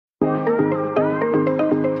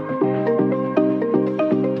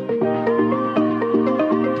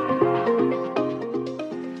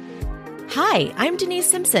Hi, I'm Denise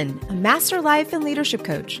Simpson, a master life and leadership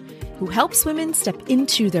coach who helps women step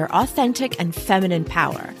into their authentic and feminine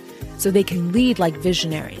power so they can lead like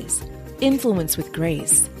visionaries, influence with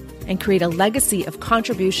grace, and create a legacy of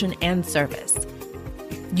contribution and service.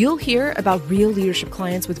 You'll hear about real leadership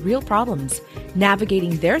clients with real problems,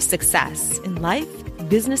 navigating their success in life,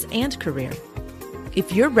 business, and career.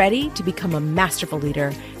 If you're ready to become a masterful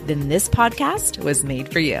leader, then this podcast was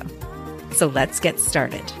made for you. So let's get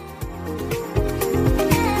started.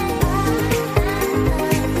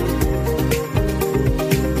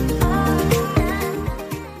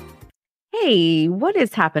 Hey, what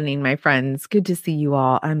is happening, my friends? Good to see you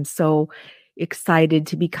all. I'm so excited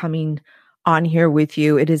to be coming on here with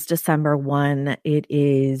you. It is December 1. It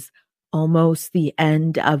is almost the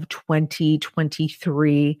end of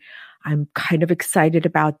 2023. I'm kind of excited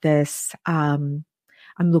about this. I'm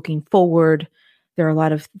looking forward. There are a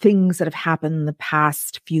lot of things that have happened in the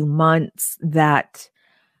past few months that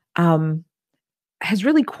has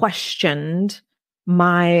really questioned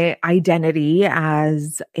my identity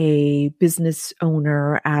as a business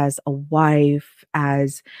owner, as a wife,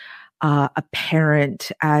 as a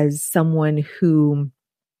parent, as someone who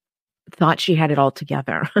thought she had it all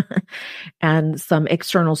together. And some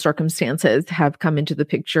external circumstances have come into the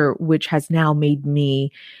picture, which has now made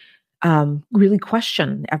me really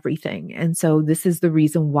question everything. And so this is the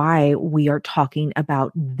reason why we are talking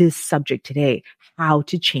about this subject today, how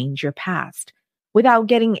to change your past without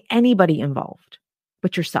getting anybody involved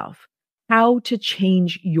but yourself, how to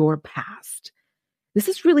change your past. This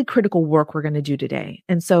is really critical work we're going to do today.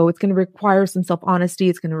 And so it's going to require some self-honesty.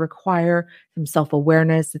 It's going to require some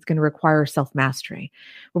self-awareness. It's going to require self-mastery.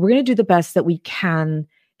 But we're going to do the best that we can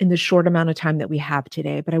in the short amount of time that we have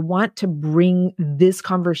today. But I want to bring this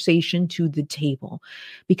conversation to the table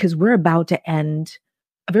because we're about to end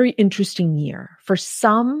a very interesting year. For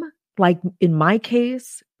some, like in my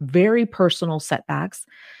case, very personal setbacks,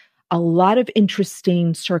 a lot of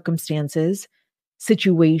interesting circumstances,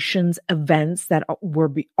 situations, events that were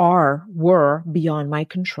beyond my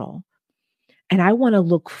control. And I want to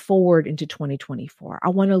look forward into 2024. I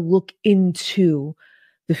want to look into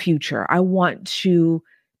the future. I want to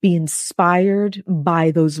be inspired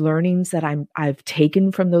by those learnings that I've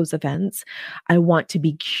taken from those events. I want to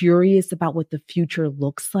be curious about what the future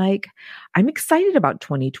looks like. I'm excited about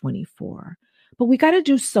 2024, but we got to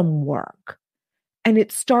do some work. And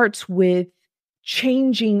it starts with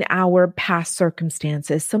changing our past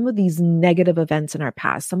circumstances, some of these negative events in our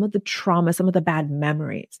past, some of the trauma, some of the bad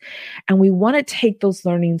memories. And we want to take those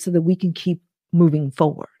learnings so that we can keep moving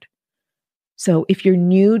forward. So if you're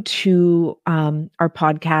new to our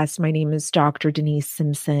podcast, my name is Dr. Denise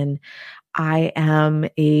Simpson. I am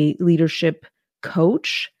a leadership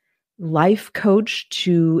coach, life coach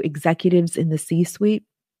to executives in the C-suite.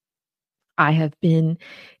 I have been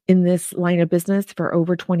in this line of business for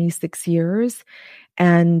over 26 years,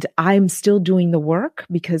 and I'm still doing the work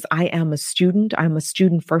because I am a student. I'm a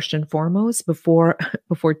student first and foremost. Before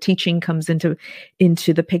teaching comes into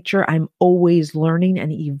the picture, I'm always learning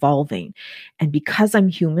and evolving. And because I'm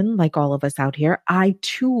human, like all of us out here, I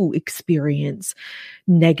too experience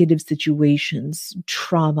negative situations,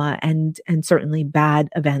 trauma, and certainly bad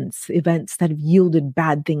events that have yielded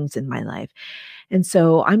bad things in my life. And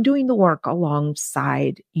so I'm doing the work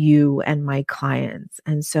alongside you and my clients.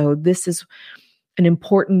 And so this is an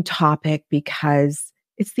important topic because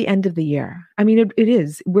it's the end of the year. I mean, it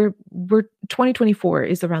is. We're 2024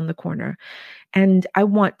 is around the corner. And I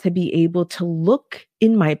want to be able to look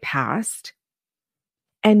in my past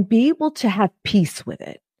and be able to have peace with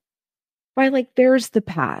it. Right? Like there's the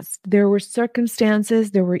past. There were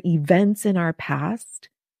circumstances, there were events in our past,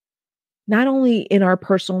 not only in our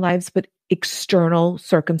personal lives, but external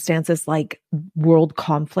circumstances like world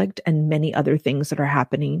conflict and many other things that are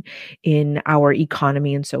happening in our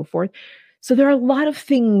economy and so forth. So there are a lot of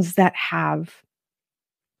things that have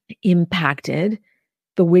impacted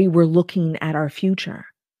the way we're looking at our future.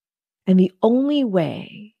 And the only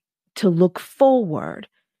way to look forward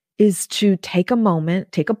is to take a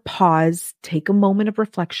moment, take a pause, take a moment of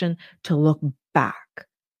reflection to look back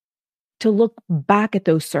at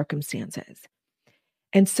those circumstances.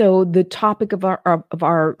 And so the topic of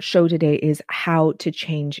our show today is how to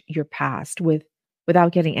change your past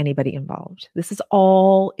without getting anybody involved. This is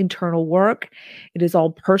all internal work. It is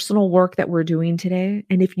all personal work that we're doing today.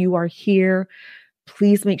 And if you are here,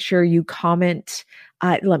 please make sure you comment.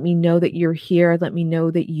 Let me know that you're here. Let me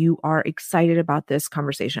know that you are excited about this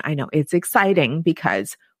conversation. I know it's exciting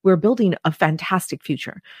because we're building a fantastic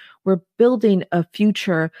future. We're building a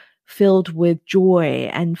future filled with joy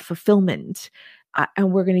and fulfillment.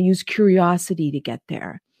 And we're going to use curiosity to get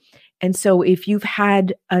there. And so if you've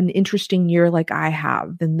had an interesting year like I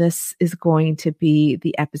have, then this is going to be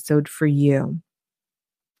the episode for you.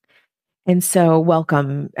 And so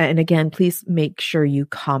welcome. And again, please make sure you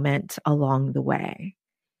comment along the way.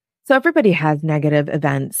 So everybody has negative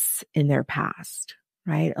events in their past,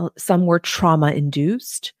 right? Some were trauma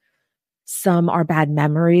induced. Some are bad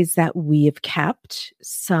memories that we have kept.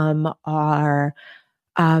 Some are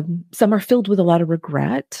filled with a lot of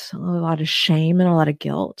regret, a lot of shame, and a lot of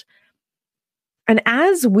guilt. And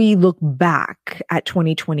as we look back at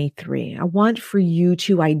 2023, I want for you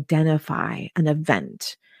to identify an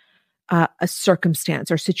event, a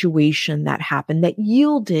circumstance or situation that happened that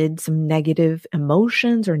yielded some negative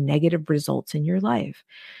emotions or negative results in your life.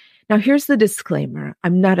 Now, here's the disclaimer.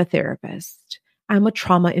 I'm not a therapist. I'm a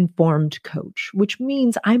trauma-informed coach, which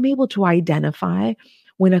means I'm able to identify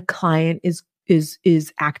when a client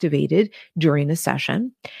is activated during a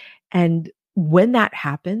session. And when that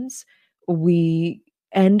happens, we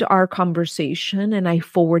end our conversation and I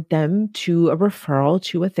forward them to a referral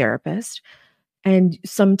to a therapist. And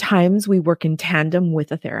sometimes we work in tandem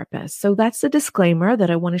with a therapist. So that's the disclaimer that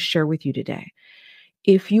I want to share with you today.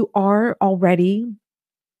 If you are already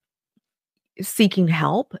seeking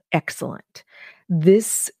help, excellent.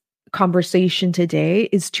 This conversation today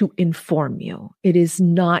is to inform you. It is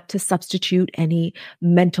not to substitute any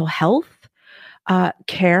mental health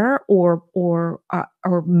care or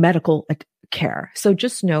medical care. So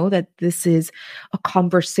just know that this is a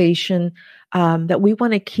conversation that we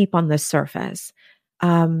want to keep on the surface.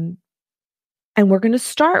 And we're going to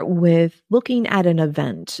start with looking at an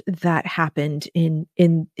event that happened in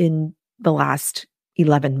the last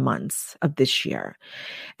 11 months of this year.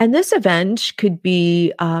 And this event could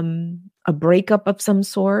be a breakup of some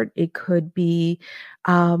sort. It could be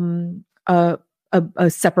a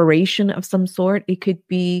separation of some sort. It could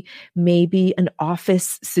be maybe an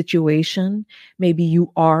office situation. Maybe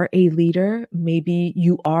you are a leader. Maybe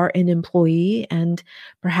you are an employee, and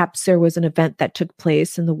perhaps there was an event that took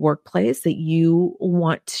place in the workplace that you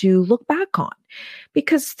want to look back on,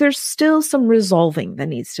 because there's still some resolving that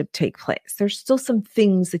needs to take place. There's still some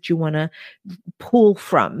things that you want to pull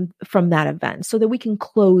from that event so that we can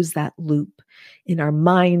close that loop in our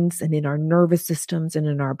minds and in our nervous systems and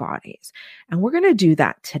in our bodies. And we're going to do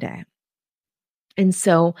that today. And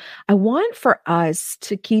so I want for us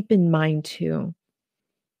to keep in mind too,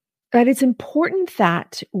 that it's important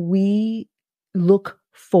that we look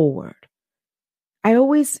forward. I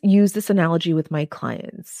always use this analogy with my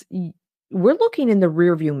clients. We're looking in the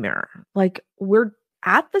rearview mirror. Like we're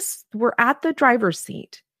at the driver's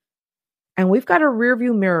seat. And we've got a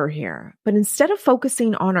rearview mirror here. But instead of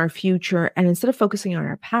focusing on our future and instead of focusing on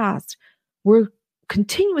our past, we're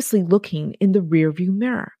continuously looking in the rearview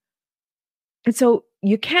mirror. And so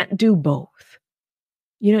you can't do both.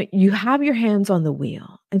 You know, you have your hands on the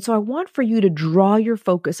wheel. And so I want for you to draw your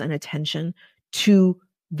focus and attention to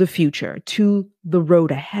the future, to the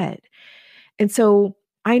road ahead. And so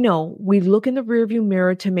I know we look in the rearview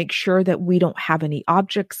mirror to make sure that we don't have any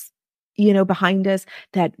objects behind us,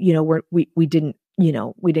 that, we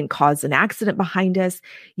didn't cause an accident behind us.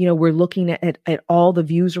 We're looking at all the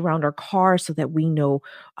views around our car so that we know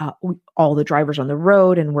all the drivers on the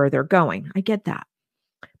road and where they're going. I get that.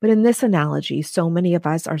 But in this analogy, so many of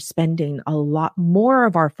us are spending a lot more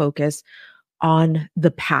of our focus on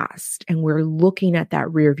the past, and we're looking at that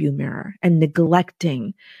rearview mirror and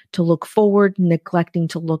neglecting to look forward, neglecting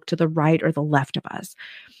to look to the right or the left of us.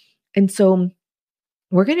 And so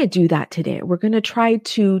we're going to do that today. We're going to try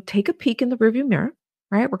to take a peek in the rearview mirror,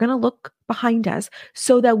 right? We're going to look behind us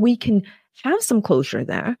so that we can have some closure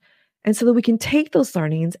there, and so that we can take those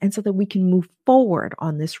learnings and so that we can move forward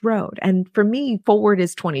on this road. And for me, forward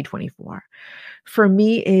is 2024. For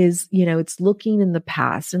me is, it's looking in the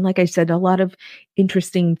past. And like I said, a lot of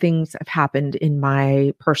interesting things have happened in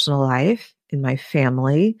my personal life, in my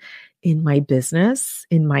family, in my business,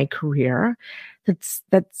 in my career.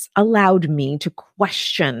 That's allowed me to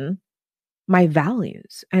question my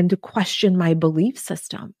values and to question my belief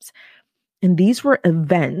systems. And these were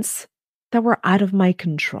events that were out of my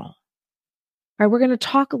control. All right, we're going to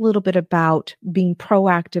talk a little bit about being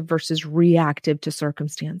proactive versus reactive to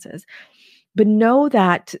circumstances. But know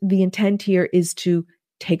that the intent here is to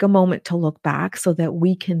take a moment to look back so that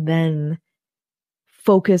we can then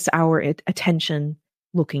focus our attention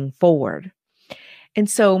looking forward. And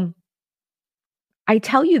so I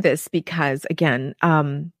tell you this because, again,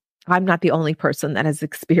 I'm not the only person that has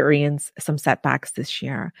experienced some setbacks this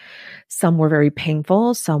year. Some were very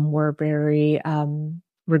painful. Some were very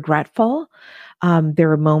regretful.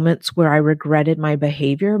 There are moments where I regretted my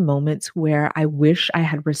behavior, moments where I wish I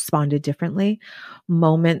had responded differently,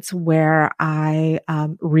 moments where I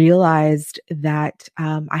realized that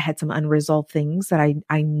I had some unresolved things that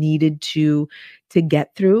I needed to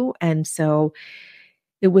get through. And so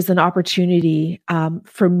it was an opportunity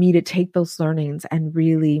for me to take those learnings and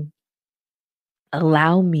really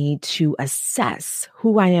allow me to assess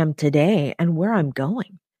who I am today and where I'm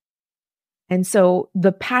going. And so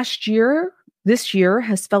the past year, this year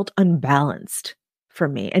has felt unbalanced for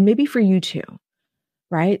me and maybe for you too,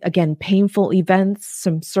 right? Again, painful events,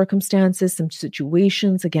 some circumstances, some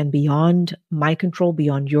situations, again, beyond my control,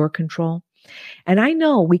 beyond your control. And I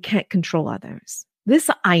know we can't control others. This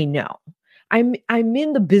I know. I'm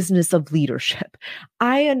in the business of leadership.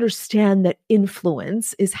 I understand that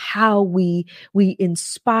influence is how we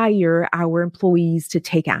inspire our employees to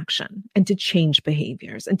take action and to change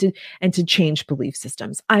behaviors and to change belief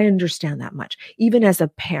systems. I understand that much. Even as a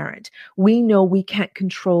parent, we know we can't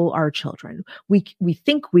control our children. We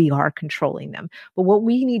think we are controlling them, but what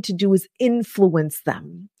we need to do is influence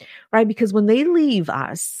them, right? Because when they leave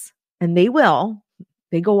us, and they will,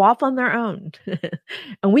 they go off on their own.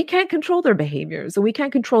 And we can't control their behaviors and we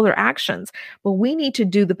can't control their actions, but we need to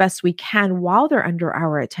do the best we can while they're under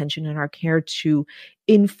our attention and our care to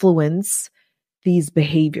influence these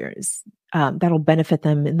behaviors that'll benefit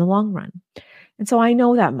them in the long run. And so I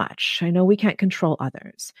know that much. I know we can't control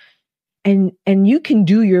others. And you can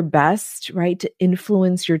do your best, right, to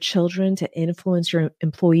influence your children, to influence your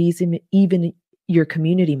employees, and even your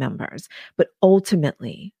community members. But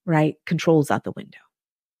ultimately, right, control's out the window.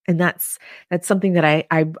 And that's something that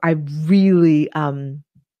I really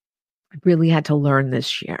really had to learn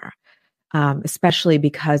this year, especially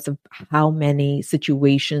because of how many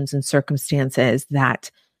situations and circumstances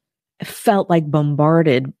that felt like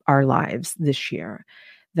bombarded our lives this year.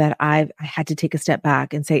 That I had to take a step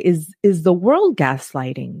back and say, is the world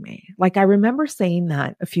gaslighting me? Like I remember saying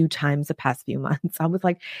that a few times the past few months. I was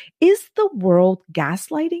like, is the world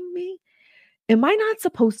gaslighting me? Am I not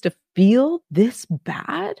supposed to feel this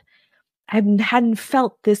bad? I hadn't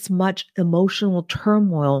felt this much emotional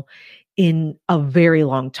turmoil in a very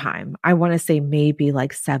long time. I want to say maybe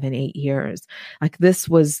like 7, 8 years. Like this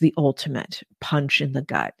was the ultimate punch in the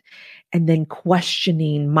gut. And then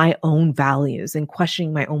questioning my own values and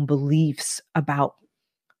questioning my own beliefs about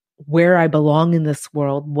where I belong in this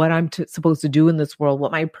world, what I'm supposed to do in this world,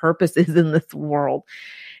 what my purpose is in this world.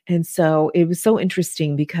 And so it was so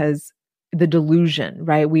interesting because the delusion,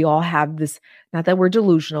 right? We all have this, not that we're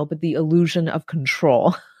delusional, but the illusion of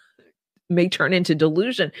control may turn into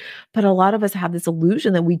delusion. But a lot of us have this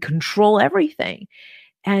illusion that we control everything.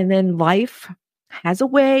 And then life has a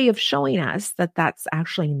way of showing us that that's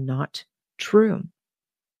actually not true.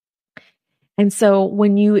 And so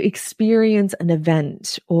when you experience an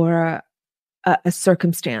event or a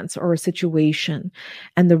circumstance or a situation,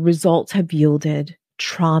 and the results have yielded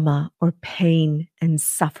trauma or pain and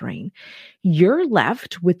suffering, you're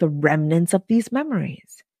left with the remnants of these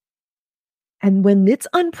memories. And when it's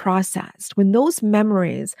unprocessed, when those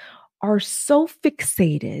memories are so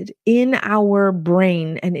fixated in our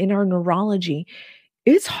brain and in our neurology,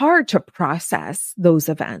 it's hard to process those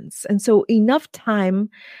events. And so enough time,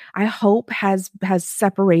 I hope, has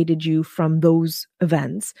separated you from those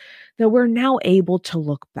events that we're now able to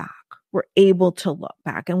look back. We're able to look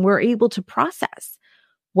back and we're able to process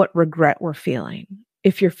what regret we're feeling.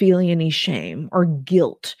 If you're feeling any shame or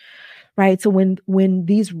guilt, right? So when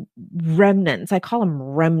these remnants, I call them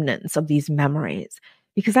remnants of these memories,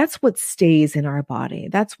 because that's what stays in our body.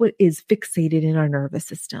 That's what is fixated in our nervous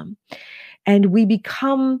system. And we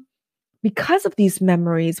become, because of these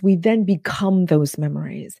memories, we then become those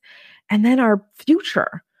memories. And then our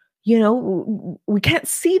future, we can't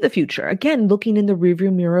see the future. Again, looking in the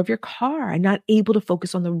rearview mirror of your car and not able to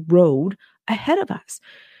focus on the road ahead of us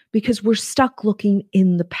because we're stuck looking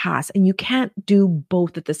in the past. And you can't do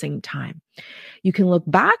both at the same time. You can look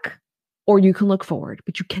back or you can look forward,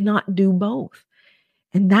 but you cannot do both.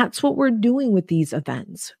 And that's what we're doing with these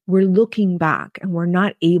events. We're looking back and we're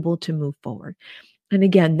not able to move forward. And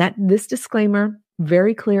again, this disclaimer,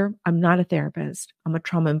 very clear. I'm not a therapist. I'm a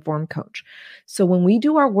trauma-informed coach. So when we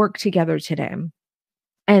do our work together today,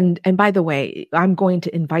 and by the way, I'm going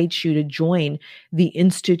to invite you to join the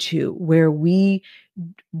Institute where we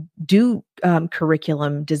do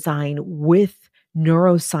curriculum design with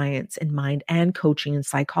neuroscience in mind and coaching and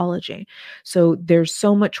psychology. So there's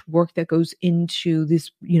so much work that goes into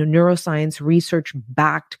this, neuroscience research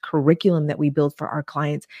backed curriculum that we build for our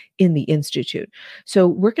clients in the Institute. So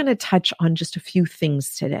we're going to touch on just a few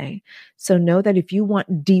things today. So know that if you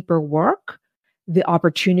want deeper work, the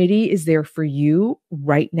opportunity is there for you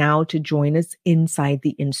right now to join us inside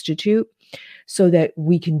the Institute so that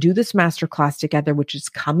we can do this masterclass together, which is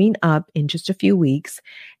coming up in just a few weeks.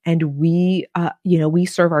 And we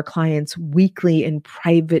serve our clients weekly in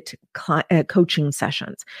private coaching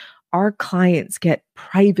sessions. Our clients get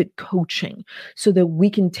private coaching so that we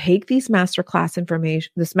can take this masterclass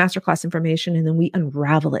information, and then we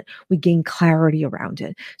unravel it. We gain clarity around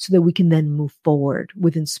it so that we can then move forward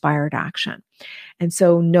with inspired action. And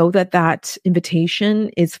so know that invitation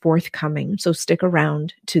is forthcoming. So stick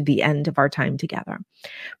around to the end of our time together.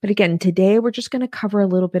 But again, today we're just going to cover a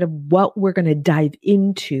little bit of what we're going to dive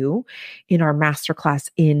into in our masterclass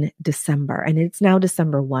in December. And it's now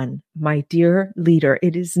December 1. My dear leader,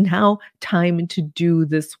 it is now time to do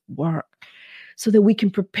this work so that we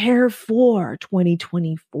can prepare for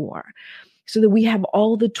 2024. So that we have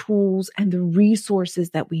all the tools and the resources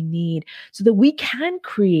that we need so that we can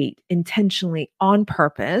create intentionally on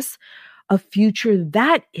purpose a future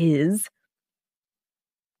that is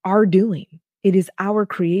our doing. It is our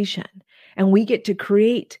creation. And we get to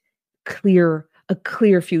create a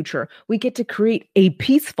clear future. We get to create a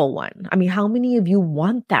peaceful one. I mean, how many of you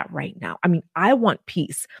want that right now? I mean, I want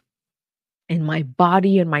peace in my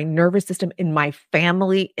body, in my nervous system, in my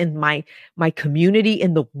family, in my community,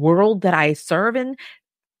 in the world that I serve in.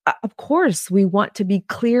 Of course, we want to be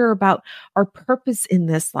clear about our purpose in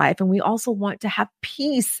this life. And we also want to have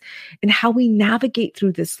peace in how we navigate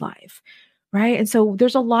through this life, right? And so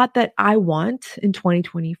there's a lot that I want in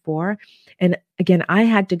 2024. And again, I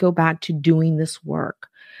had to go back to doing this work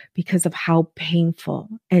because of how painful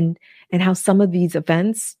and how some of these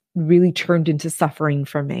events really turned into suffering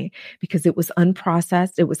for me because it was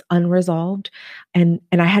unprocessed, it was unresolved, and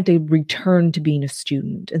I had to return to being a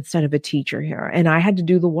student instead of a teacher here, and I had to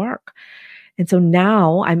do the work. And so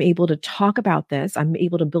now I'm able to talk about this. I'm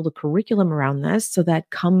able to build a curriculum around this so that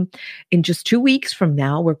come in just 2 weeks from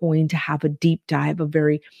now, we're going to have a deep dive,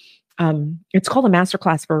 it's called a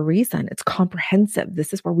masterclass for a reason. It's comprehensive.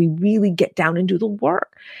 This is where we really get down and do the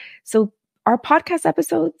work. So our podcast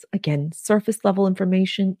episodes, again, surface level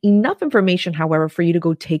information, enough information, however, for you to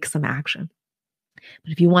go take some action.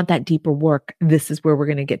 But if you want that deeper work, this is where we're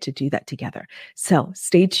going to get to do that together. So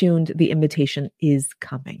stay tuned. The invitation is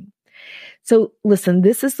coming. So listen,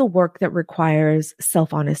 this is the work that requires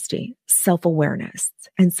self-honesty, self-awareness,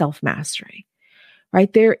 and self-mastery,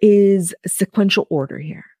 right? There is a sequential order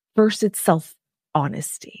here. First, it's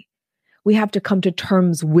self-honesty. We have to come to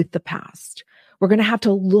terms with the past. We're going to have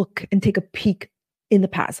to look and take a peek in the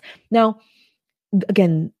past. Now,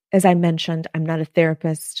 again, as I mentioned, I'm not a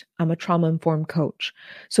therapist. I'm a trauma-informed coach.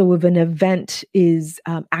 So if an event is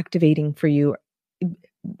activating for you,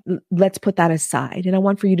 let's put that aside. And I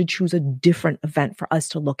want for you to choose a different event for us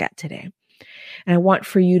to look at today. And I want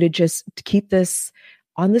for you to just keep this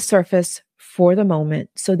on the surface for the moment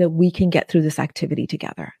so that we can get through this activity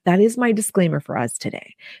together. That is my disclaimer for us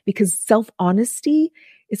today, because self-honesty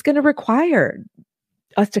is going to require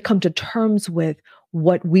us to come to terms with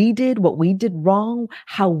what we did wrong,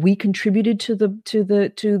 how we contributed to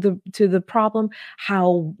the problem,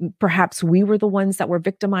 how perhaps we were the ones that were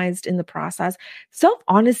victimized in the process.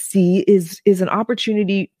 Self-honesty is an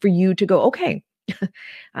opportunity for you to go, okay,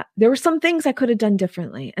 there were some things I could have done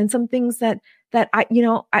differently, and some things that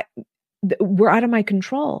were out of my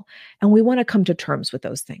control, and we want to come to terms with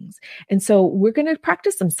those things. And so we're going to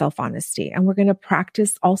practice some self-honesty, and we're going to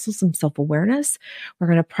practice also some self-awareness. We're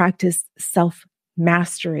going to practice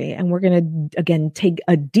self-mastery, and we're going to, again, take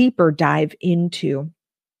a deeper dive into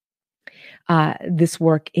this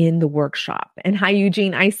work in the workshop. And hi,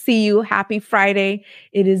 Eugene, I see you. Happy Friday.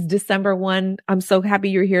 It is December 1. I'm so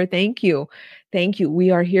happy you're here. Thank you. Thank you.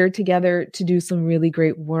 We are here together to do some really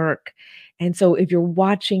great work. And so if you're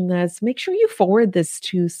watching this, make sure you forward this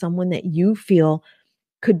to someone that you feel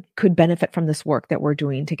could benefit from this work that we're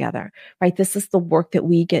doing together, right? This is the work that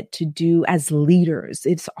we get to do as leaders.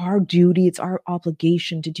 It's our duty, it's our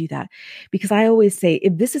obligation to do that. Because I always say,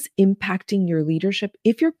 if this is impacting your leadership,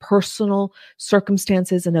 if your personal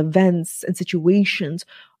circumstances and events and situations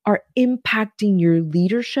are impacting your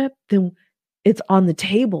leadership, then it's on the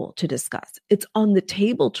table to discuss. It's on the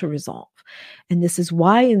table to resolve. And this is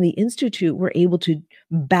why in the Institute, we're able to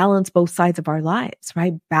balance both sides of our lives,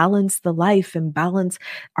 right? Balance the life and balance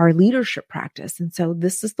our leadership practice. And so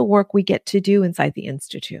this is the work we get to do inside the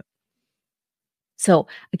Institute. So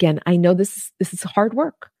again, I know this is hard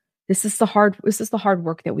work. This is the hard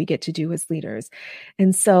work that we get to do as leaders.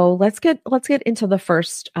 And so let's get into the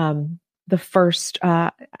first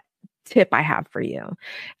tip I have for you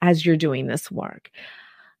as you're doing this work.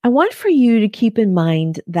 I want for you to keep in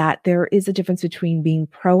mind that there is a difference between being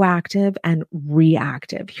proactive and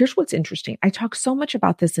reactive. Here's what's interesting. I talk so much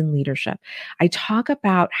about this in leadership. I talk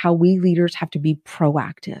about how we leaders have to be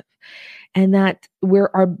proactive and that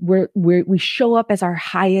we show up as our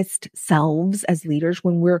highest selves as leaders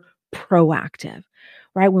when we're proactive,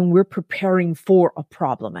 right? When we're preparing for a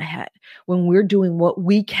problem ahead, when we're doing what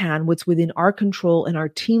we can, what's within our control and our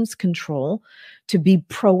team's control to be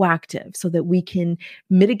proactive so that we can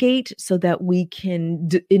mitigate, so that we can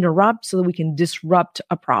interrupt, so that we can disrupt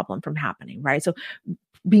a problem from happening, right? So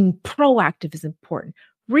being proactive is important.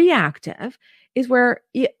 Reactive is where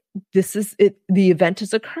the event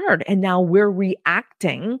has occurred and now we're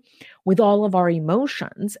reacting with all of our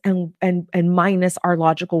emotions and minus our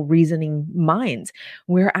logical reasoning minds.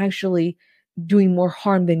 We're actually doing more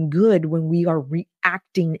harm than good when we are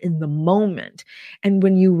reacting in the moment. And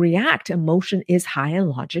when you react, emotion is high and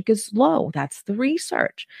logic is low. That's the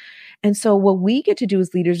research. And so what we get to do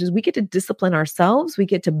as leaders is we get to discipline ourselves. We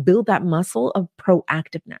get to build that muscle of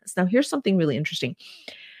proactiveness. Now, here's something really interesting.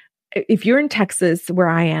 If you're in Texas, where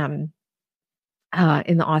I am,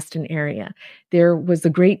 in the Austin area, there was a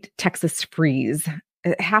great Texas freeze.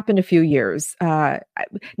 It happened a few years,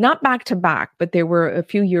 not back to back, but they were a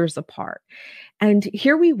few years apart. And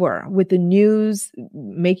here we were with the news,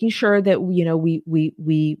 making sure that we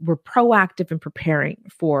were proactive in preparing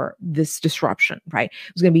for this disruption. Right,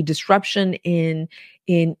 it was going to be disruption in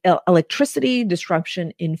electricity,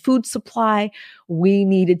 disruption in food supply. We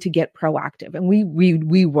needed to get proactive, and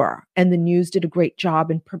we were. And the news did a great job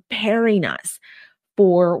in preparing us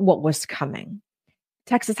for what was coming.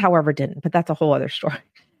 Texas, however, didn't, but that's a whole other story.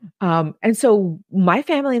 And so my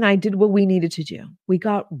family and I did what we needed to do. We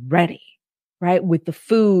got ready, right? With the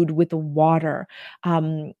food, with the water.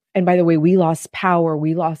 And by the way, we lost power,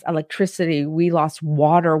 we lost electricity, we lost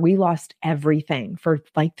water, we lost everything for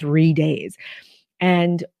like 3 days.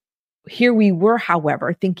 And here we were,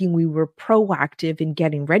 however, thinking we were proactive in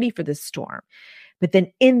getting ready for this storm. But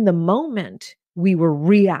then in the moment, we were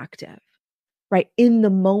reactive. Right, in the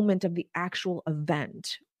moment of the actual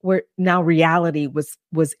event, where now reality was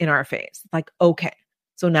in our face. Like, okay,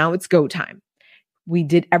 so now it's go time. We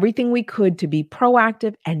did everything we could to be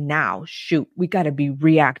proactive, and now, shoot, we got to be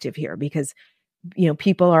reactive here because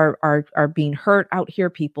people are being hurt out here.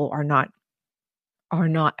 People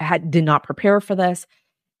did not prepare for this,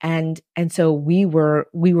 and so we were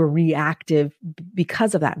reactive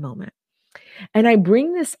because of that moment. And I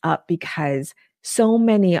bring this up because so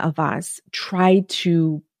many of us try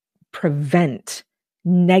to prevent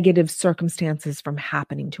negative circumstances from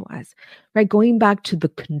happening to us, right? Going back to the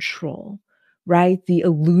control, right? The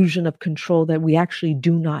illusion of control that we actually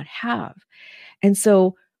do not have. And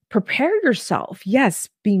so prepare yourself. Yes,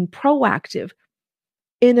 being proactive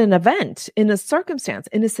in an event, in a circumstance,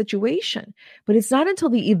 in a situation. But it's not until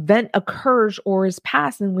the event occurs or is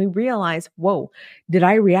past and we realize, whoa, did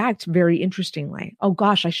I react very interestingly? Oh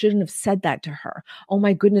gosh, I shouldn't have said that to her. Oh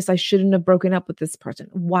my goodness, I shouldn't have broken up with this person.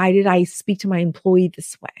 Why did I speak to my employee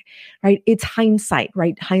this way? Right? It's hindsight,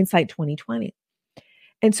 right? Hindsight 2020.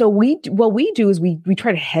 And so what we do is we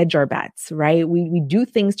try to hedge our bets, right? We do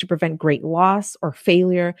things to prevent great loss or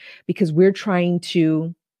failure because we're trying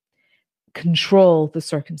to control the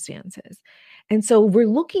circumstances. And so we're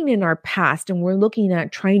looking in our past and we're looking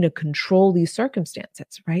at trying to control these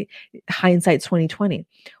circumstances, right? Hindsight 2020.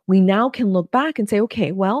 We now can look back and say,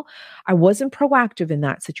 okay, well, I wasn't proactive in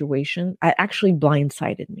that situation. It actually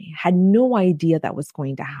blindsided me. Had no idea that was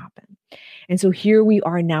going to happen. And so here we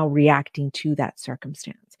are now reacting to that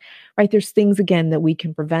circumstance, right? There's things, again, that we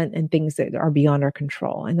can prevent and things that are beyond our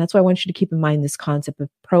control. And that's why I want you to keep in mind this concept of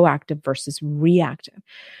proactive versus reactive.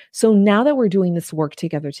 So now that we're doing this work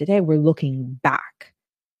together today, we're looking back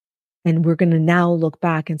and we're going to now look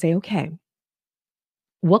back and say, okay,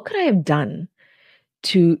 what could I have done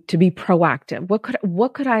to be proactive?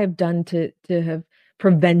 What could I have done to have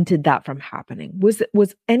prevented that from happening? Was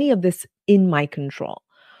any of this in my control?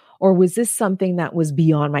 Or was this something that was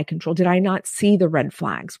beyond my control? Did I not see the red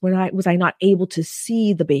flags? Was I not able to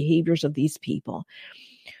see the behaviors of these people?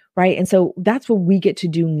 Right. And so that's what we get to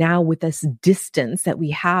do now with this distance that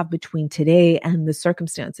we have between today and the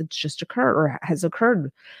circumstance that's just occurred or has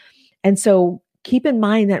occurred. And so keep in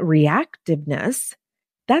mind that reactiveness,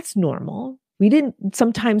 that's normal. We didn't,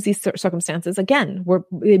 sometimes these circumstances, again,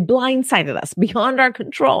 it blindsided us beyond our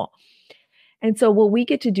control. And so what we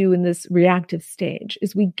get to do in this reactive stage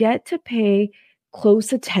is we get to pay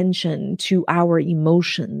close attention to our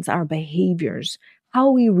emotions, our behaviors,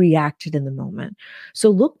 how we reacted in the moment.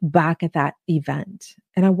 So look back at that event.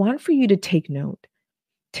 And I want for you to take note.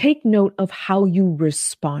 Take note of how you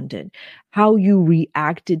responded, how you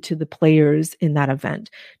reacted to the players in that event,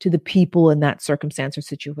 to the people in that circumstance or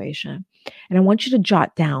situation. And I want you to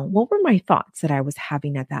jot down, what were my thoughts that I was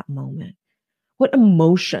having at that moment? What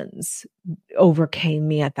emotions overcame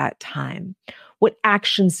me at that time? What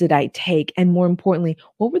actions did I take? And more importantly,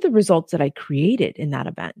 what were the results that I created in that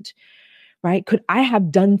event? Right? Could I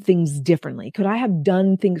have done things differently? Could I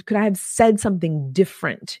have said something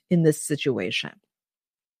different in this situation?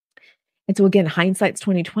 And so again, hindsight's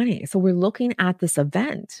 2020. So we're looking at this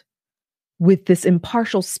event with this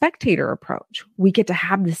impartial spectator approach. We get to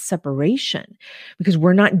have this separation because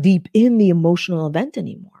we're not deep in the emotional event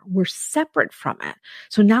anymore. We're separate from it.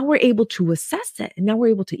 So now we're able to assess it and now we're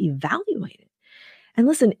able to evaluate it. And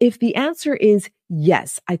listen, if the answer is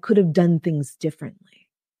yes, I could have done things differently,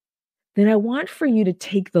 then I want for you to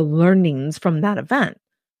take the learnings from that event.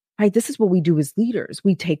 Right? This is what we do as leaders.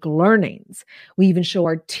 We take learnings. We even show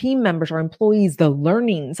our team members, our employees, the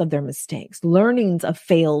learnings of their mistakes, learnings of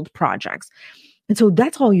failed projects. And so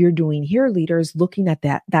that's all you're doing here, leaders, looking at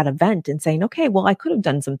that event and saying, okay, well, I could have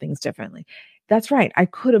done some things differently. That's right. I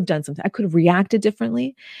could have done something. I could have reacted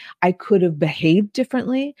differently. I could have behaved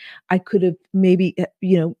differently. I could have maybe,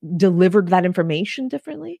 delivered that information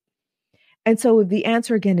differently. And so if the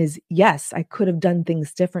answer again is yes, I could have done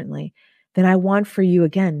things differently, then I want for you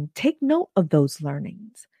again, take note of those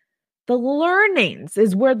learnings. The learnings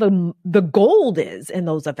is where the gold is in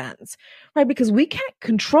those events, right? Because we can't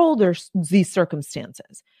control these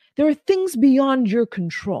circumstances. There are things beyond your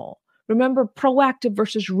control. Remember, proactive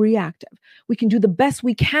versus reactive. We can do the best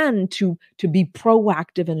we can to be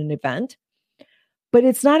proactive in an event, but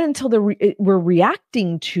it's not until we're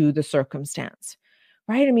reacting to the circumstance.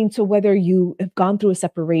 Right? I mean, so whether you have gone through a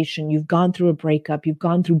separation, you've gone through a breakup, you've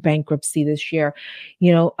gone through bankruptcy this year,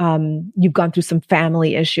 you've gone through some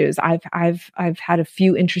family issues. I've had a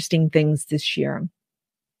few interesting things this year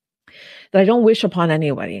that I don't wish upon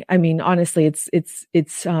anybody. I mean, honestly,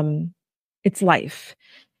 it's life.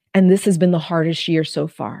 And this has been the hardest year so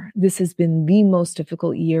far. This has been the most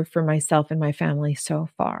difficult year for myself and my family so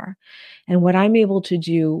far. And what I'm able to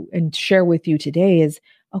do and share with you today is,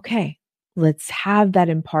 okay, let's have that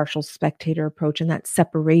impartial spectator approach and that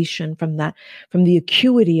separation from the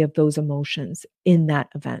acuity of those emotions in that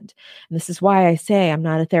event. And this is why I say I'm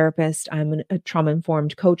not a therapist. I'm a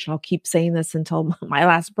trauma-informed coach. And I'll keep saying this until my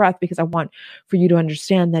last breath, because I want for you to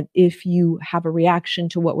understand that if you have a reaction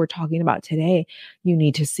to what we're talking about today, you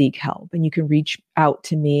need to seek help. And you can reach out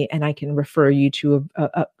to me and I can refer you to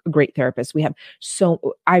a great therapist.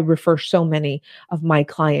 I refer so many of my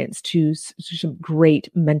clients to some great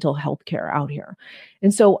mental health care out here.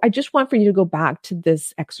 And so I just want for you to go back to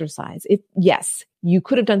this exercise. If yes, you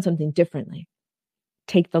could have done something differently,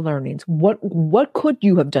 take the learnings. What could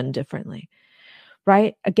you have done differently?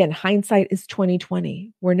 Right? Again, hindsight is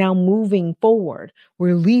 2020. We're now moving forward.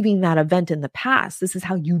 We're leaving that event in the past. This is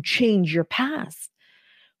how you change your past.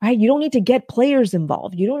 Right? You don't need to get players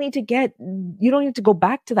involved. You don't need to go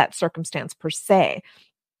back to that circumstance per se.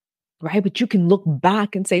 Right? But you can look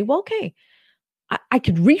back and say, well, okay, I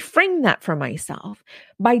could reframe that for myself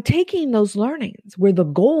by taking those learnings where the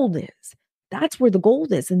gold is. That's where the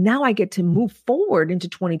gold is. And now I get to move forward into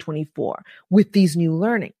 2024 with these new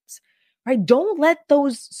learnings, right? Don't let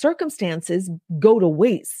those circumstances go to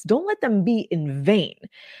waste. Don't let them be in vain.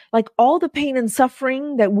 Like all the pain and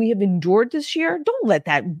suffering that we have endured this year, don't let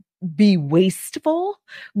that be wasteful.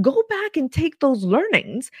 Go back and take those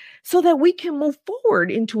learnings so that we can move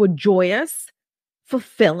forward into a joyous,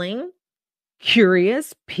 fulfilling,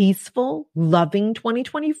 curious, peaceful, loving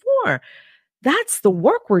 2024. That's the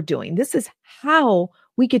work we're doing. This is how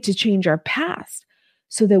we get to change our past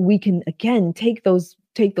so that we can, again, take those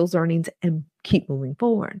learnings and keep moving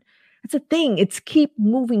forward. That's the thing. It's keep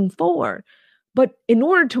moving forward. But in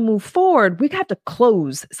order to move forward, we have to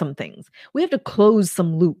close some things. We have to close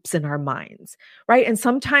some loops in our minds, right? And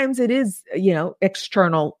sometimes it is,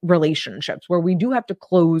 external relationships where we do have to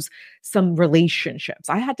close some relationships.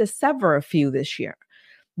 I had to sever a few this year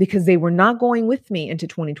because they were not going with me into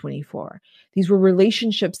 2024. These were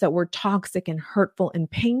relationships that were toxic and hurtful and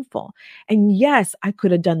painful. And yes, I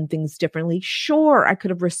could have done things differently. Sure, I could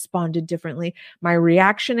have responded differently. My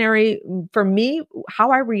reactionary, for me,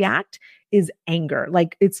 how I react is anger.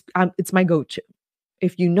 Like it's my go-to.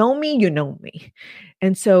 If you know me, you know me.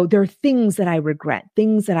 And so there are things that I regret,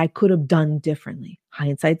 things that I could have done differently.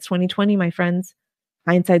 Hindsight's 2020, my friends.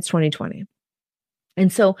 Hindsight's 2020.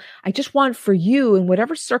 And so I just want for you, in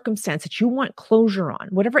whatever circumstance that you want closure on,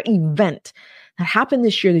 whatever event that happened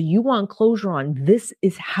this year that you want closure on, this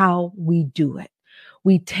is how we do it.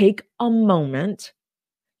 We take a moment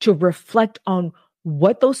to reflect on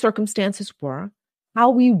what those circumstances were, how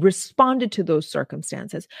we responded to those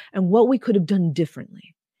circumstances, and what we could have done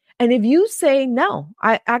differently. And if you say no,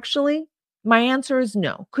 my answer is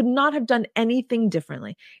no, could not have done anything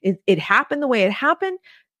differently. It happened the way it happened.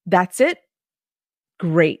 That's it.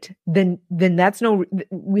 Great. Then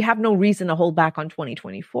we have no reason to hold back on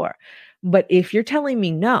 2024. But if you're telling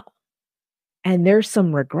me no, and there's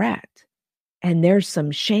some regret, and there's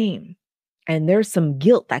some shame, and there's some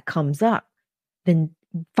guilt that comes up, then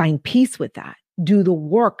find peace with that. Do the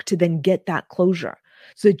work to then get that closure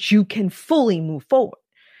so that you can fully move forward,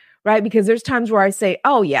 right? Because there's times where I say,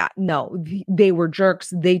 oh yeah, no, they were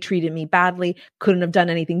jerks. They treated me badly. Couldn't have done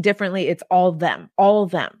anything differently. It's all them, all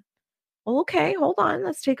of them. Well, okay, hold on.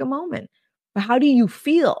 Let's take a moment. But how do you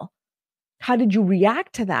feel? How did you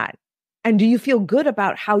react to that? And do you feel good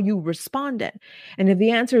about how you responded? And if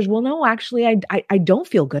the answer is, well, no, actually, I don't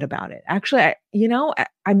feel good about it. Actually,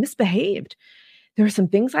 I misbehaved. There are some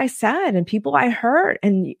things I said and people I hurt.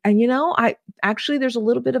 And there's a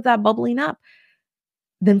little bit of that bubbling up.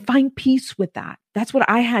 Then find peace with that. That's what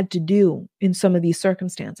I had to do in some of these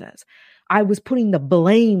circumstances. I was putting the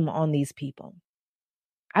blame on these people.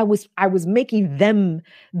 I was making them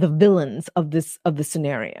the villains of the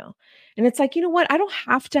scenario. And it's like, you know what? I don't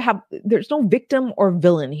have to there's no victim or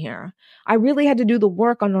villain here. I really had to do the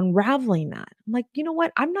work on unraveling that. I'm like, you know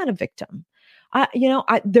what? I'm not a victim.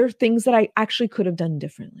 There are things that I actually could have done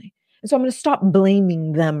differently. And so I'm going to stop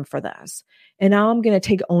blaming them for this. And now I'm going to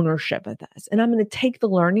take ownership of this. And I'm going to take the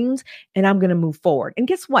learnings and I'm going to move forward. And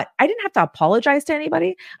guess what? I didn't have to apologize to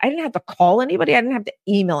anybody. I didn't have to call anybody. I didn't have to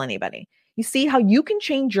email anybody. You see how you can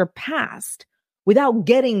change your past without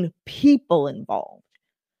getting people involved.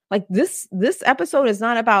 Like this episode is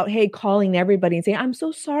not about, hey, calling everybody and saying, I'm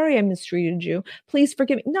so sorry I mistreated you. Please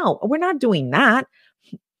forgive me. No, we're not doing that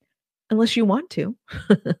unless you want to.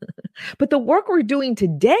 But the work we're doing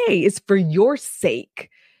today is for your sake,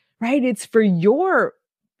 right? It's for your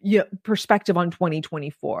perspective on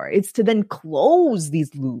 2024. It's to then close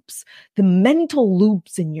these loops, the mental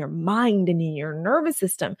loops in your mind and in your nervous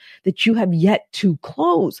system that you have yet to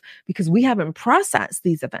close because we haven't processed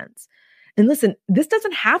these events. And listen, this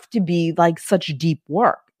doesn't have to be like such deep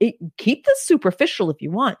work. Keep this superficial if you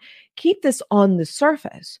want. Keep this on the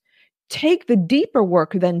surface. Take the deeper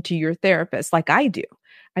work then to your therapist like I do.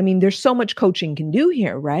 I mean, there's so much coaching can do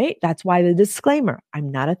here, right? That's why the disclaimer,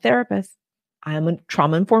 I'm not a therapist. I'm a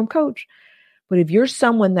trauma-informed coach. But if you're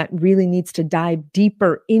someone that really needs to dive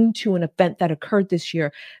deeper into an event that occurred this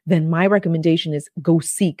year, then my recommendation is go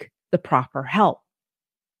seek the proper help.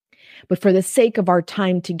 But for the sake of our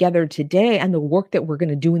time together today and the work that we're going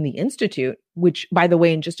to do in the Institute, which, by the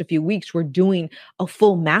way, in just a few weeks, we're doing a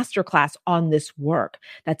full masterclass on this work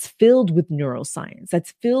that's filled with neuroscience,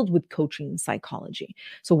 that's filled with coaching and psychology.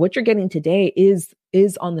 So what you're getting today is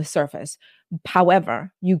on the surface.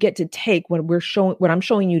 However, you get to take what I'm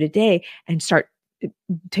showing you today and start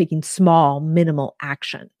taking small, minimal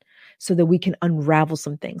action so that we can unravel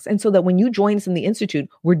some things. And so that when you join us in the Institute,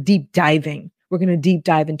 we're deep diving. We're going to deep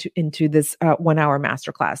dive into this 1 hour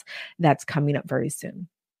masterclass that's coming up very soon.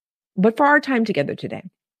 But for our time together today,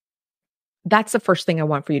 that's the first thing I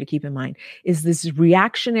want for you to keep in mind is this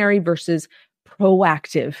reactionary versus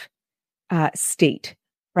proactive state,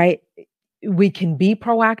 right? We can be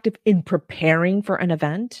proactive in preparing for an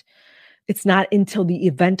event. It's not until the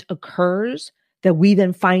event occurs that we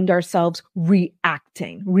then find ourselves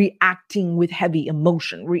reacting with heavy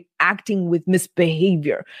emotion, reacting with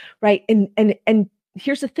misbehavior, right? And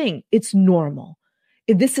here's the thing, it's normal.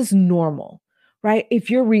 This is normal, right? If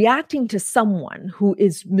you're reacting to someone who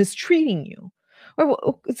is mistreating you,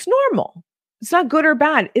 it's normal. It's not good or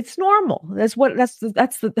bad. It's normal. That's what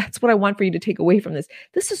I want for you to take away from this.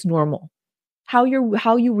 This is normal. How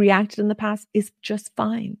you reacted in the past is just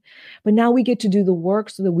fine. But now we get to do the work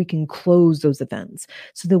so that we can close those events,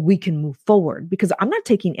 so that we can move forward. Because I'm not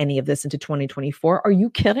taking any of this into 2024. Are you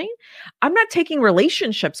kidding? I'm not taking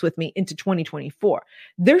relationships with me into 2024.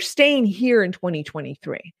 They're staying here in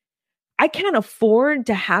 2023. I can't afford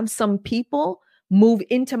to have some people move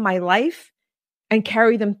into my life and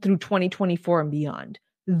carry them through 2024 and beyond.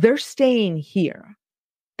 They're staying here.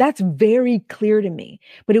 That's very clear to me,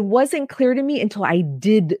 but it wasn't clear to me until I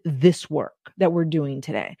did this work that we're doing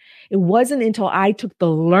today. It wasn't until I took the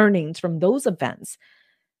learnings from those events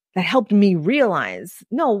that helped me realize,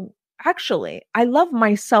 no, actually, I love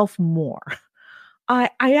myself more. I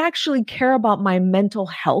actually care about my mental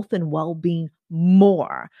health and well-being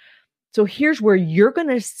more. So here's where you're going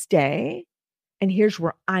to stay and here's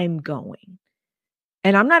where I'm going.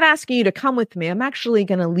 And I'm not asking you to come with me. I'm actually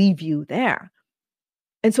going to leave you there.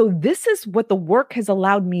 And so this is what the work has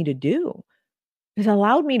allowed me to do. It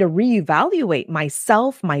allowed me to reevaluate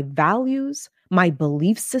myself, my values, my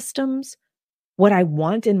belief systems, what I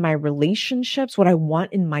want in my relationships, what I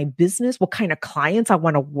want in my business, what kind of clients I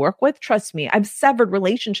want to work with. Trust me, I've severed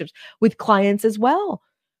relationships with clients as well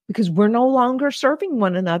because we're no longer serving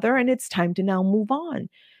one another and it's time to now move on.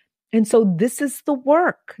 And so this is the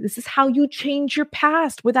work. This is how you change your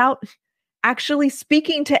past without actually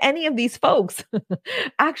speaking to any of these folks,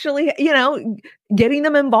 actually, getting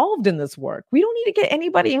them involved in this work. We don't need to get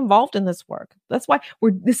anybody involved in this work. That's why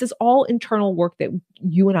this is all internal work that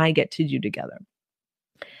you and I get to do together.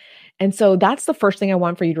 And so that's the first thing I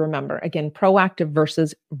want for you to remember. Again, proactive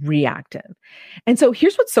versus reactive. And so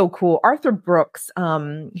here's what's so cool. Arthur Brooks,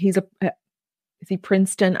 is he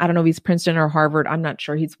Princeton? I don't know if he's Princeton or Harvard. I'm not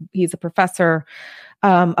sure. He's a professor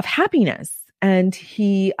of happiness. And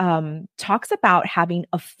he talks about having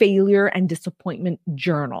a failure and disappointment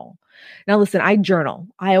journal. Now, listen, I journal.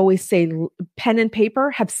 I always say pen and paper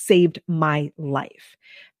have saved my life.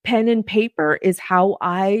 Pen and paper is how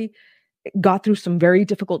I got through some very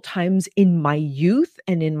difficult times in my youth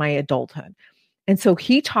and in my adulthood. And so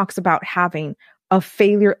he talks about having a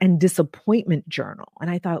failure and disappointment journal.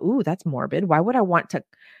 And I thought, ooh, that's morbid. Why would I want to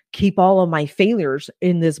keep all of my failures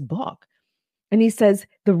in this book? And he says,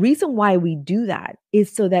 the reason why we do that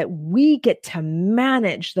is so that we get to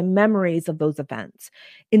manage the memories of those events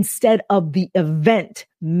instead of the event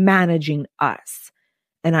managing us.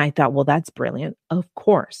 And I thought, well, that's brilliant. Of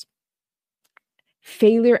course.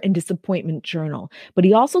 Failure and disappointment journal. But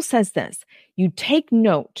he also says this, you take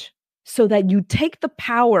note so that you take the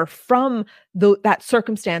power from that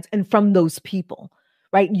circumstance and from those people,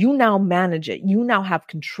 right? You now manage it. You now have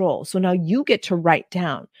control. So now you get to write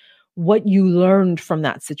down what you learned from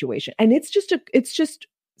that situation. And it's just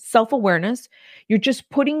self-awareness. You're just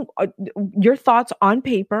putting your thoughts on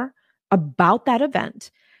paper about that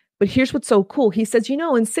event. But here's what's so cool. He says,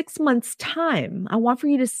 in 6 months' time, I want for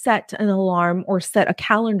you to set an alarm or set a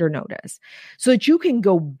calendar notice so that you can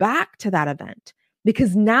go back to that event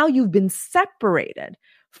because now you've been separated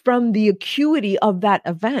from the acuity of that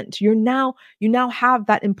event. You now have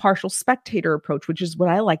that impartial spectator approach, which is what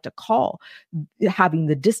I like to call having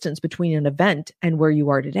the distance between an event and where you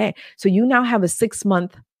are today. So you now have a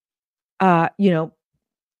 6-month,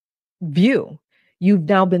 view. You've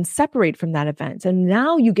now been separated from that event. And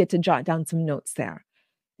now you get to jot down some notes there.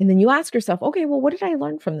 And then you ask yourself, okay, well, what did I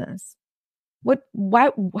learn from this?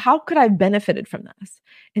 How could I have benefited from this?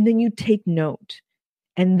 And then you take note.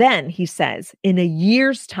 And then he says, in a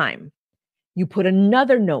year's time, you put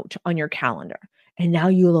another note on your calendar. And now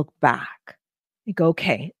you look back. You go,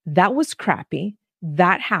 okay, that was crappy.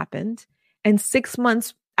 That happened. And 6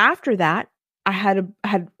 months after that, I had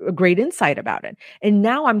a great insight about it. And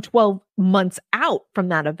now I'm 12 months out from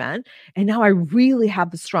that event. And now I really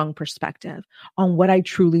have a strong perspective on what I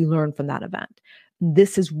truly learned from that event.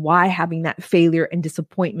 This is why having that failure and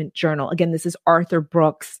disappointment journal. Again, this is Arthur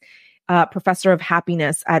Brooks, professor of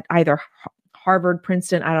happiness at either Harvard,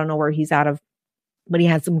 Princeton. I don't know where he's out of, but he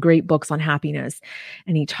has some great books on happiness.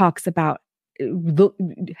 And he talks about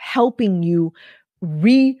helping you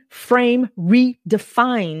reframe,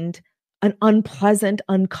 redefine an unpleasant,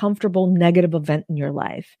 uncomfortable, negative event in your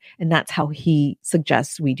life. And that's how he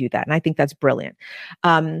suggests we do that. And I think that's brilliant.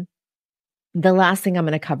 The last thing I'm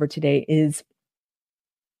going to cover today is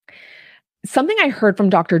something I heard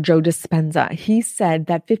from Dr. Joe Dispenza. He said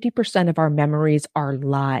that 50% of our memories are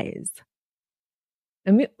lies.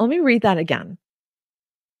 Let me read that again.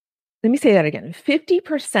 Let me say that again.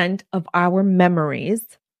 50% of our memories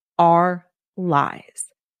are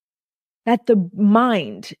lies. That the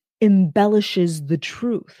mind embellishes the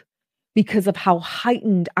truth because of how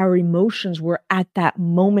heightened our emotions were at that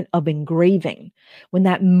moment of engraving, when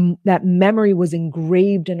that memory was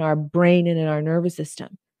engraved in our brain and in our nervous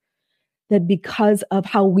system. That because of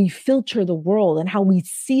how we filter the world and how we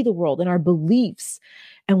see the world and our beliefs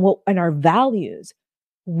and our values,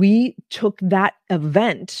 we took that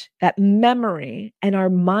event, that memory, and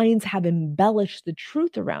our minds have embellished the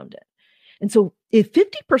truth around it. And so if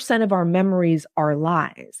 50% of our memories are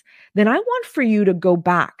lies, then I want for you to go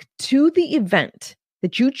back to the event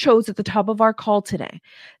that you chose at the top of our call today,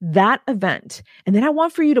 that event. And then I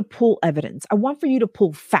want for you to pull evidence. I want for you to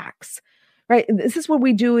pull facts, right? This is what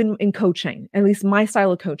we do in coaching, at least my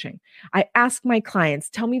style of coaching. I ask my clients,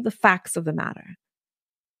 tell me the facts of the matter.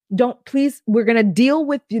 Please, we're going to deal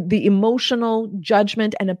with the emotional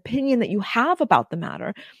judgment and opinion that you have about the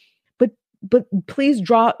matter. But please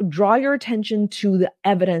draw your attention to the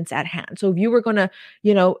evidence at hand. So if you were going to,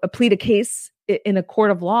 plead a case in a court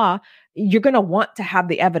of law, you're going to want to have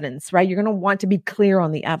the evidence, right? You're going to want to be clear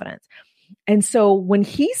on the evidence. And so when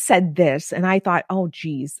he said this, and I thought, oh,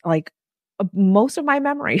 geez, like most of my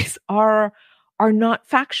memories are not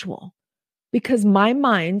factual, because my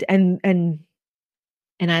mind and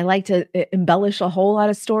I like to embellish a whole lot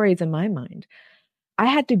of stories in my mind. I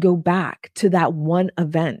had to go back to that one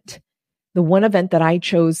event, the one event that I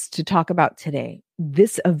chose to talk about today.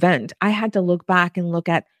 This event, I had to look back and look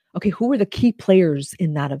at, okay, who were the key players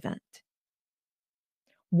in that event?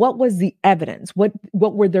 What was the evidence? What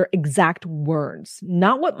were their exact words?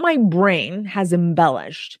 Not what my brain has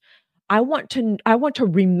embellished. I want to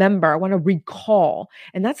remember, I want to recall.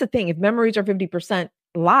 And that's the thing. If memories are 50%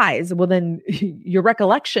 lies, well then your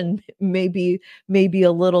recollection may be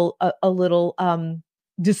a little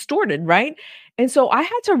distorted, right? And so I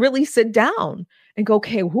had to really sit down and go,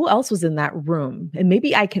 okay, who else was in that room? And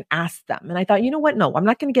maybe I can ask them. And I thought, you know what? No, I'm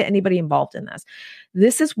not going to get anybody involved in this.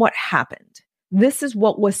 This is what happened. This is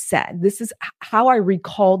what was said. This is how I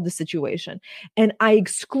recalled the situation. And I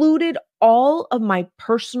excluded all of my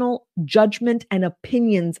personal judgment and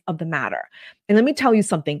opinions of the matter. And let me tell you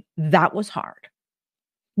something, that was hard.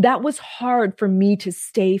 That was hard for me to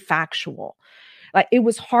stay factual. Like, it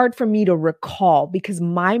was hard for me to recall because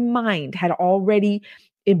my mind had already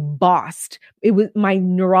embossed. My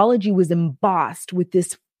neurology was embossed with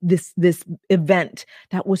this event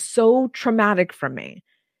that was so traumatic for me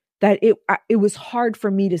that it was hard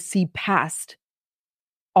for me to see past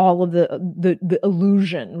all of the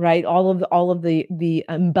illusion, right? All of the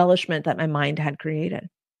embellishment that my mind had created.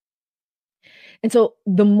 And so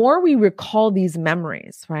the more we recall these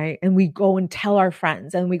memories, right? And we go and tell our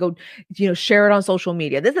friends and we go, share it on social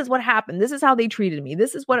media. This is what happened. This is how they treated me.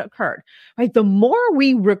 This is what occurred, right? The more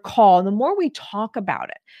we recall, the more we talk about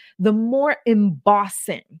it, the more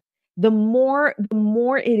embossing, the more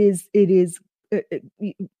it is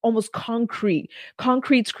almost concrete.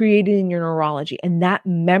 Concrete's created in your neurology, and that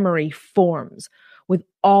memory forms with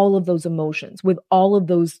all of those emotions, with all of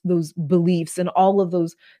those beliefs, and all of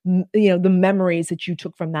those, the memories that you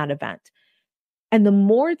took from that event. And the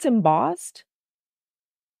more it's embossed,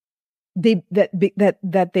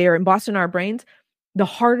 that they are embossed in our brains, the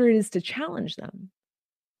harder it is to challenge them,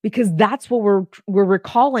 because that's what we're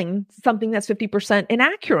recalling, something that's 50%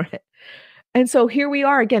 inaccurate. And so here we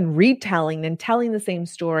are again, retelling and telling the same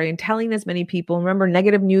story and telling as many people. Remember,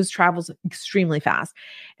 negative news travels extremely fast.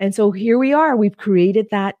 And so here we are, we've created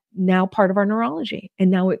that now part of our neurology.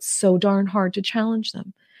 And now it's so darn hard to challenge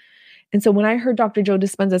them. And so when I heard Dr. Joe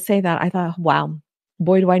Dispenza say that, I thought, wow,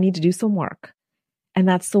 boy, do I need to do some work. And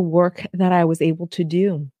that's the work that I was able to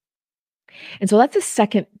do. And so that's the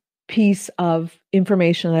second piece of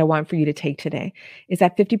information that I want for you to take today, is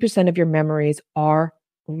that 50% of your memories are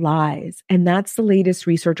lies. And that's the latest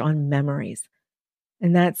research on memories.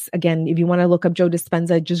 And that's, again, if you want to look up Joe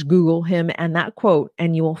Dispenza, just Google him and that quote,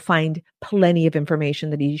 and you will find plenty of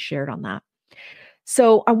information that he shared on that.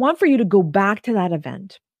 So I want for you to go back to that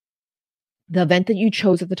event, the event that you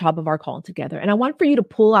chose at the top of our call together. And I want for you to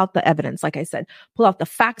pull out the evidence. Like I said, pull out the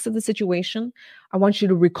facts of the situation. I want you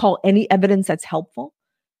to recall any evidence that's helpful.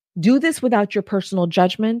 Do this without your personal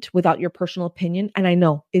judgment, without your personal opinion. And I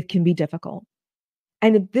know it can be difficult.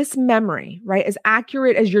 And if this memory, right, as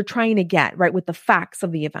accurate as you're trying to get, right, with the facts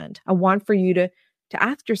of the event, I want for you to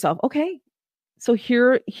ask yourself, okay, so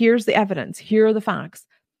here's the evidence. Here are the facts.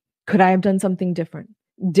 Could I have done something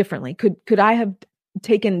differently? Could I have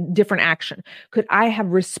taken different action? Could I have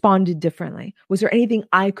responded differently? Was there anything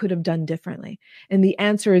I could have done differently? And the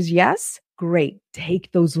answer is yes. Great.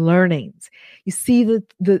 Take those learnings. You see,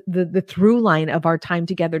 the through line of our time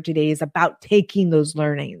together today is about taking those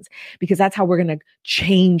learnings, because that's how we're going to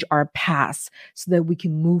change our past so that we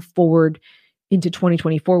can move forward into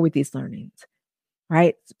 2024 with these learnings,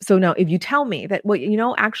 right? So now if you tell me that,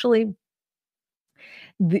 well, actually,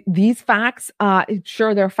 these facts,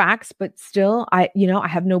 sure, they're facts, but still, I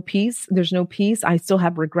have no peace. There's no peace. I still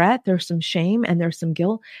have regret. There's some shame and there's some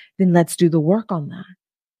guilt. Then let's do the work on that.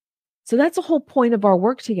 So that's the whole point of our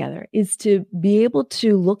work together, is to be able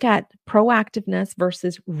to look at proactiveness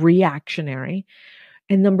versus reactionary.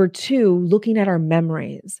 And number two, looking at our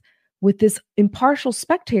memories with this impartial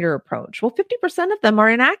spectator approach. Well, 50% of them are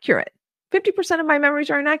inaccurate. 50% of my memories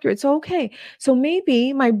are inaccurate. So, okay. So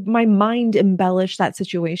maybe my mind embellished that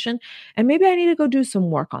situation, and maybe I need to go do some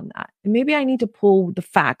work on that. And maybe I need to pull the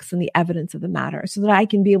facts and the evidence of the matter so that I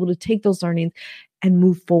can be able to take those learnings and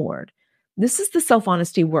move forward. This is the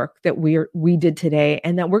self-honesty work that we did today,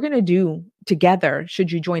 and that we're going to do together should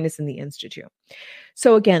you join us in the Institute.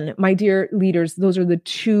 So again, my dear leaders, those are the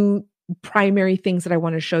two primary things that I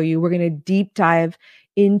want to show you. We're going to deep dive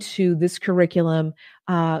into this curriculum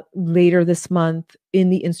later this month, in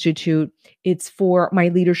the Institute. It's for my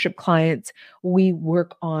leadership clients. We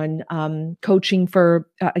work on coaching for,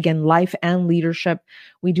 again, life and leadership.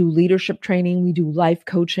 We do leadership training. We do life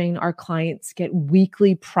coaching. Our clients get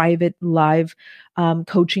weekly private live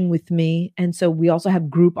coaching with me. And so we also have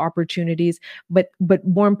group opportunities. But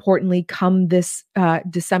more importantly, come this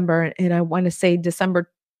December, and I want to say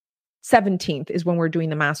December 17th is when we're doing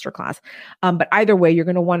the masterclass. But either way, you're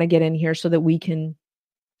going to want to get in here so that we can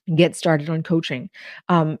get started on coaching.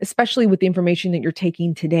 Especially with the information that you're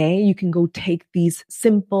taking today, you can go take these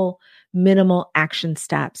simple, minimal action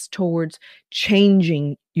steps towards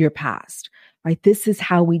changing your past, right? This is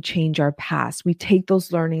how we change our past. We take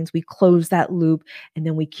those learnings, we close that loop, and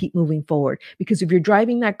then we keep moving forward. Because if you're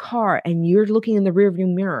driving that car and you're looking in the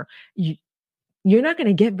rearview mirror, you're not going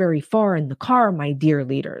to get very far in the car, my dear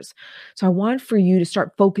leaders. So I want for you to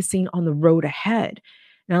start focusing on the road ahead.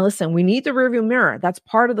 Now, listen, we need the rearview mirror. That's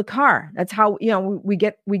part of the car. That's how,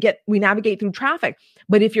 we navigate through traffic.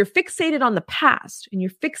 But if you're fixated on the past and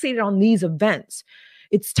you're fixated on these events,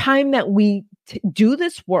 it's time that we do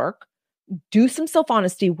this work, do some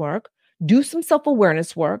self-honesty work, do some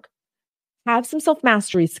self-awareness work, have some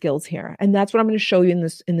self-mastery skills here. And that's what I'm going to show you in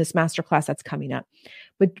this masterclass that's coming up.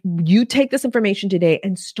 But you take this information today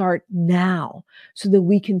and start now so that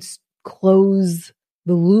we can close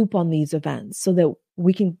the loop on these events so that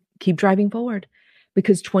we can keep driving forward.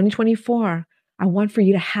 Because 2024, I want for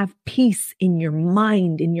you to have peace in your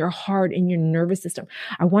mind, in your heart, in your nervous system.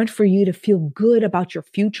 I want for you to feel good about your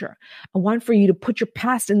future. I want for you to put your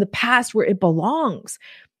past in the past where it belongs.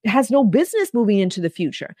 It has no business moving into the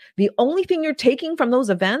future. The only thing you're taking from those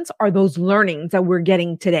events are those learnings that we're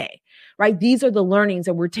getting today, right? These are the learnings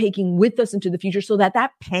that we're taking with us into the future so that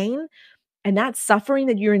pain and that suffering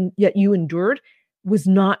that you endured was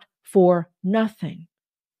not for nothing.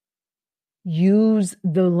 Use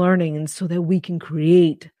the learnings so that we can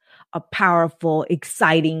create a powerful,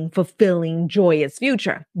 exciting, fulfilling, joyous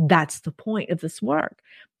future. That's the point of this work.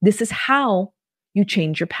 This is how you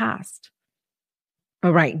change your past.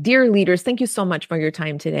 All right, dear leaders, thank you so much for your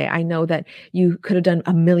time today. I know that you could have done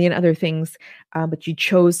a million other things, but you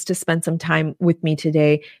chose to spend some time with me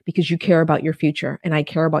today because you care about your future, and I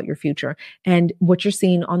care about your future. And what you're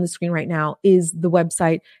seeing on the screen right now is the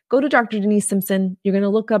website. Go to Dr. Denise Simpson. You're going to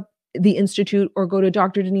look up the Institute or go to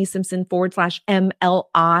Dr. Denise Simpson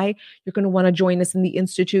 /MLI. You're going to want to join us in the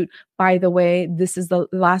Institute. By the way, this is the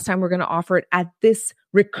last time we're going to offer it at this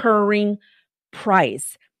recurring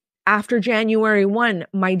price. After January 1,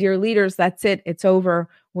 my dear leaders, that's it. It's over.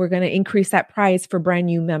 We're going to increase that price for brand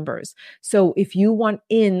new members. So if you want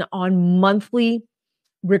in on monthly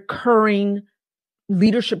recurring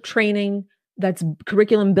leadership training, that's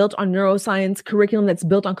curriculum built on neuroscience, curriculum that's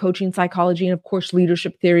built on coaching psychology, and of course,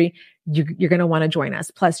 leadership theory, you're going to want to join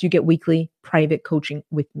us. Plus, you get weekly private coaching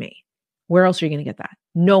with me. Where else are you going to get that?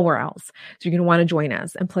 Nowhere else. So you're going to want to join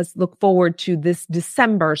us. And plus, look forward to this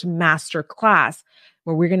December's master class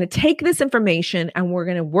where we're going to take this information and we're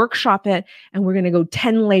going to workshop it and we're going to go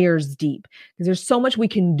 10 layers deep because there's so much we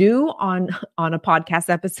can do on a podcast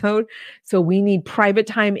episode. So we need private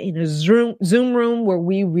time in a Zoom room where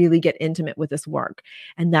we really get intimate with this work.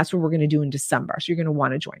 And that's what we're going to do in December. So you're going to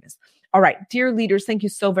want to join us. All right, dear leaders, thank you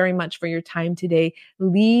so very much for your time today.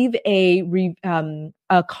 Leave a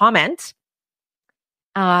comment.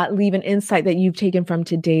 Leave an insight that you've taken from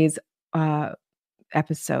today's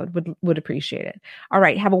episode. Would appreciate it. All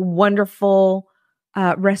right. Have a wonderful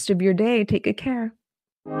rest of your day. Take good care.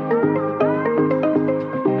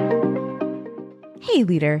 Hey,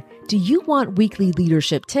 leader. Do you want weekly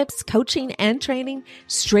leadership tips, coaching, and training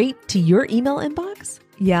straight to your email inbox?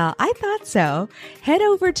 Yeah, I thought so. Head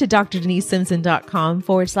over to drdenisesimpson.com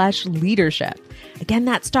 /leadership. Again,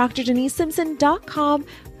 that's drdenisesimpson.com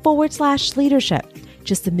 /leadership.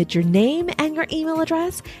 Just submit your name and your email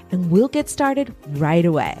address, and we'll get started right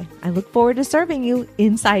away. I look forward to serving you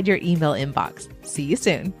inside your email inbox. See you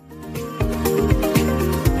soon.